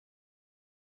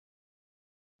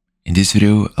In this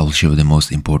video, I'll show the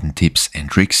most important tips and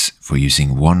tricks for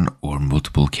using one or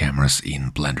multiple cameras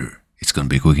in Blender. It's gonna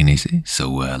be quick and easy, so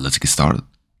let's get started.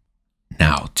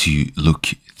 Now, to look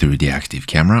through the active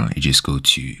camera, you just go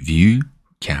to View,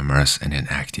 Cameras, and then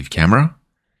Active Camera,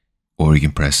 or you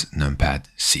can press numpad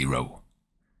 0.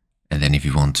 And then if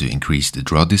you want to increase the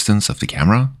draw distance of the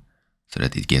camera so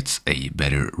that it gets a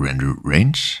better render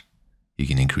range, you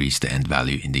can increase the end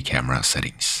value in the camera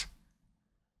settings.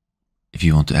 If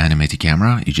you want to animate the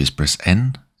camera, you just press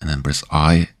N and then press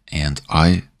I and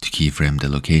I to keyframe the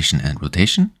location and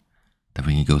rotation. Then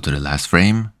when you go to the last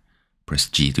frame, press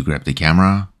G to grab the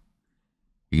camera.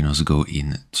 You can also go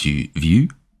into View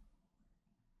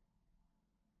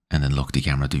and then lock the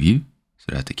camera to view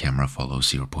so that the camera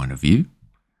follows your point of view.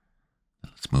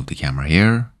 Let's move the camera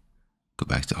here, go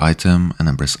back to Item and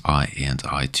then press I and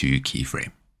I to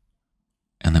keyframe.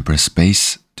 And then press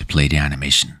space to play the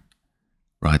animation.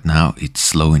 Right now it's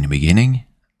slow in the beginning,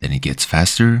 then it gets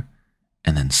faster,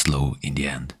 and then slow in the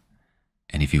end.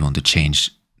 And if you want to change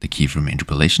the keyframe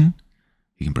interpolation,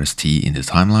 you can press T in the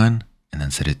timeline and then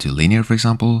set it to linear, for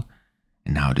example.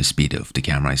 And now the speed of the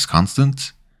camera is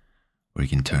constant, or you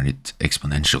can turn it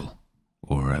exponential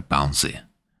or bouncy,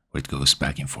 where it goes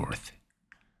back and forth.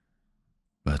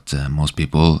 But most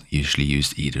people usually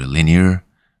use either linear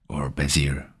or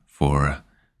Bezier for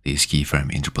these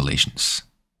keyframe interpolations.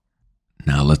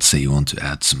 Now let's say you want to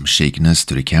add some shakiness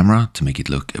to the camera to make it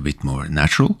look a bit more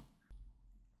natural.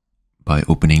 By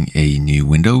opening a new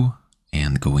window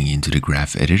and going into the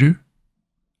graph editor,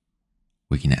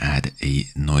 we can add a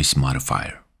noise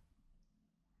modifier.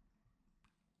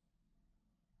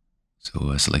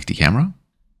 So select the camera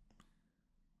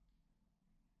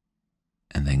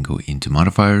and then go into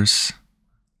modifiers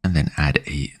and then add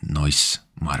a noise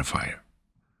modifier.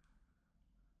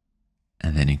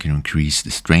 And then you can increase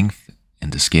the strength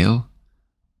and the scale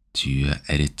to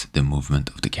edit the movement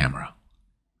of the camera.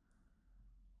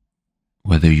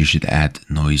 Whether you should add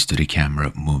noise to the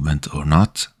camera movement or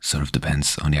not sort of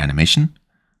depends on the animation,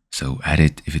 so add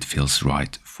it if it feels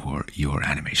right for your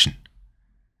animation.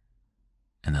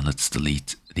 And then let's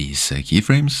delete these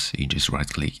keyframes. You just right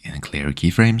click and clear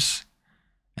keyframes,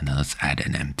 and then let's add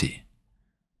an empty.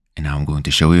 And now I'm going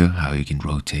to show you how you can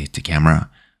rotate the camera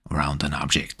around an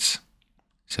object.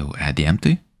 So add the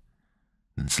empty,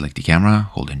 then select the camera,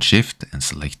 hold in Shift and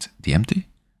select the empty,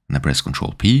 and then press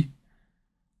Ctrl P,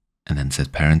 and then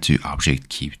set parent to object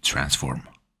keep transform.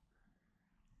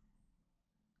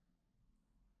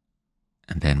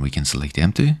 And then we can select the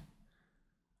empty,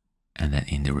 and then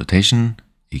in the rotation,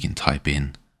 you can type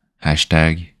in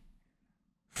hashtag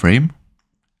frame,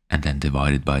 and then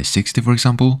divide it by 60, for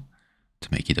example, to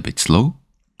make it a bit slow.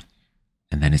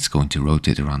 And then it's going to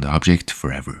rotate around the object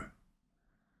forever.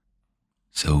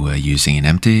 So using an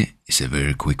empty is a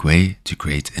very quick way to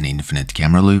create an infinite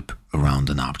camera loop around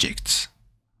an object.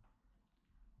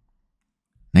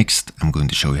 Next, I'm going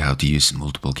to show you how to use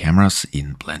multiple cameras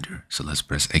in Blender. So let's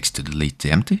press X to delete the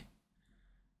empty.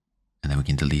 And then we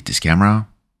can delete this camera.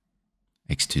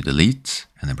 X to delete,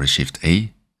 and then press Shift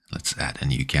A. Let's add a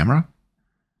new camera.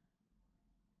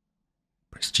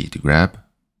 Press G to grab,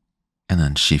 and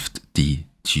then Shift D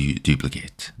to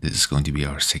duplicate. This is going to be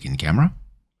our second camera.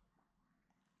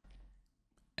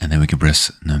 And then we can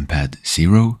press numpad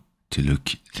 0 to look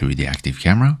through the active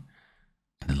camera,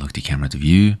 and then lock the camera to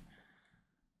view.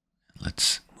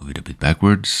 Let's move it a bit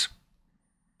backwards.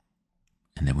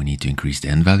 And then we need to increase the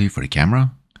end value for the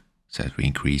camera, so that we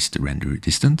increase the render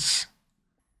distance.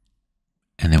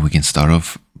 And then we can start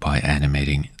off by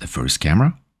animating the first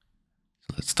camera.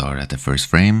 So let's start at the first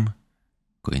frame,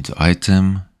 go into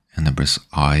Item, and then press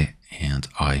I and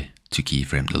I to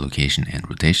keyframe the location and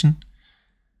rotation.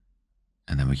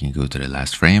 And then we can go to the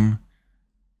last frame,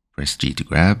 press G to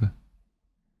grab,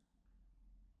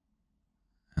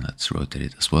 and let's rotate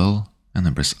it as well, and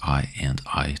then press I and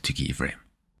I to keyframe.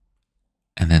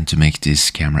 And then to make this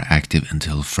camera active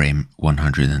until frame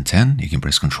 110, you can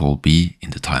press Ctrl B in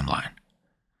the timeline.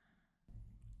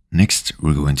 Next,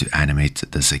 we're going to animate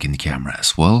the second camera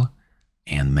as well,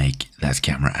 and make that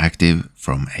camera active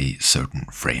from a certain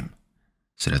frame,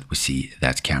 so that we see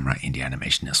that camera in the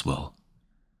animation as well.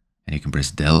 And you can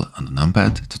press Del on the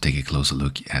numpad to take a closer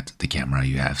look at the camera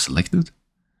you have selected.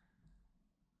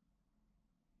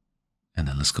 And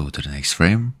then let's go to the next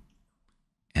frame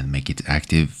and make it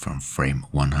active from frame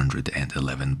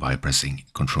 111 by pressing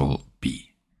Ctrl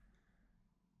B.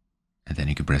 And then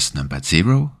you can press numpad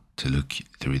 0 to look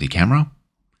through the camera.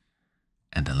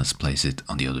 And then let's place it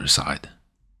on the other side.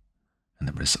 And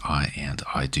then press I and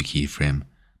I to keyframe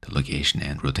the location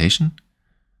and rotation.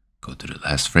 Go to the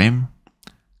last frame.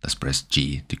 Let's press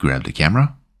G to grab the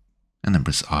camera. and then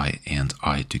press I and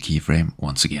I to keyframe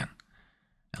once again.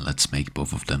 And let's make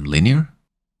both of them linear.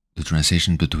 The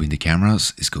transition between the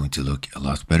cameras is going to look a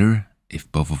lot better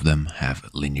if both of them have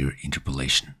linear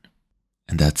interpolation.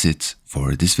 And that's it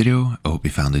for this video. I hope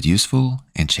you found it useful,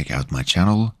 and check out my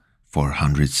channel for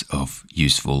hundreds of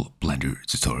useful Blender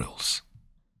tutorials.